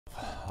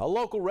A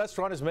local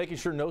restaurant is making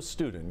sure no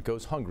student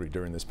goes hungry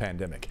during this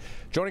pandemic.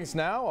 Joining us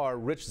now are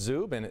Rich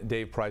Zub and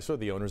Dave Preisler,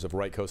 the owners of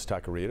Coast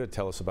Taqueria, to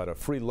tell us about a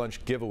free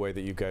lunch giveaway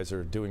that you guys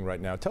are doing right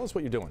now. Tell us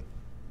what you're doing.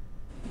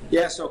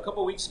 Yeah, so a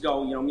couple of weeks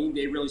ago, me and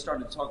Dave really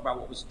started to talk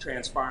about what was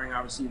transpiring,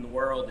 obviously, in the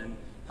world and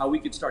how we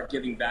could start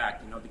giving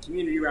back. The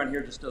community around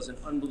here just does an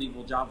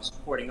unbelievable job of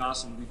supporting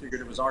us, and we figured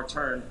it was our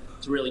turn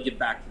to really give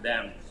back to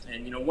them.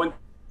 And, one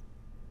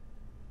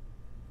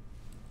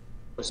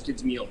was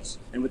kids' meals.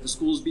 And with the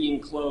schools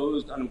being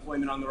closed,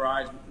 unemployment on the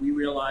rise, we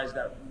realized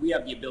that we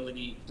have the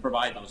ability to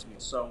provide those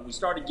meals. So we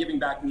started giving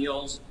back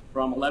meals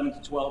from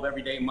 11 to 12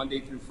 every day,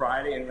 Monday through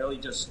Friday, and really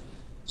just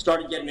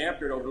started getting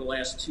after it over the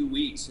last 2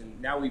 weeks. And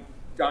now we've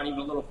gone even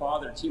a little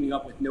farther, teaming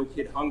up with No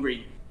Kid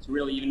Hungry to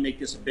really even make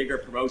this a bigger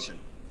promotion.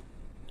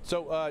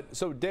 So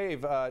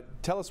Dave,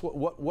 tell us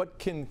what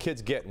can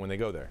kids get when they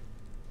go there?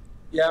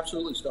 Yeah,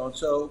 absolutely, Stone.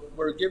 So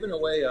we're giving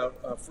away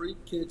a free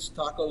kids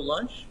taco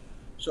lunch.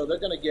 So they're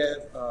going to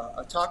get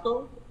a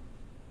taco,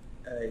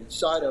 a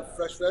side of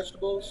fresh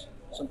vegetables,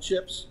 some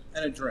chips,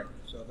 and a drink.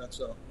 So that's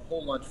a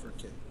whole lunch for a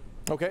kid.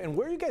 Okay, and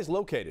where are you guys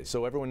located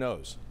so everyone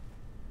knows?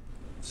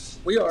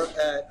 We are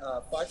at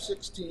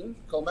 516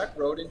 Comac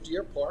Road in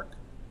Deer Park,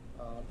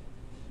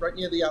 right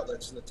near the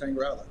outlets, the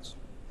Tanger outlets.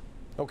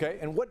 Okay,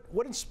 and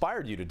what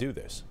inspired you to do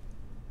this?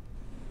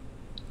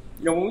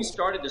 When we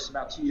started this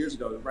about 2 years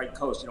ago at Right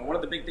Coast, one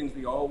of the big things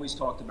we always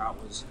talked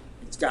about was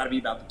it's got to be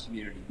about the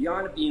community.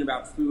 Beyond it being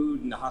about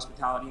food and the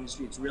hospitality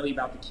industry, it's really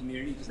about the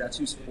community because that's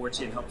who supports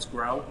you and helps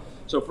grow.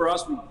 So for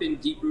us, we've been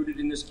deep-rooted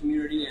in this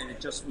community, and it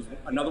just was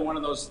another one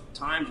of those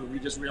times where we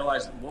just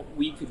realized what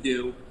we could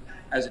do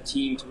as a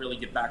team to really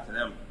get back to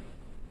them.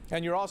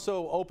 And you're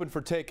also open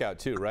for takeout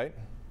too, right?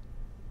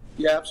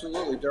 Yeah,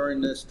 absolutely. During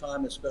this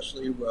time,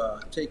 especially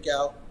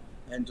takeout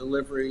and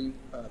delivery,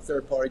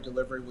 third-party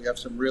delivery, we have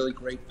some really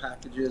great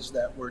packages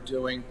that we're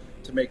doing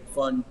to make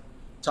fun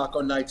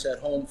taco nights at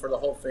home for the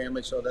whole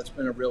family. So that's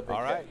been a real big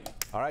hit.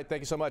 All right.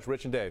 Thank you so much,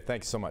 Rich and Dave.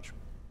 Thank you so much.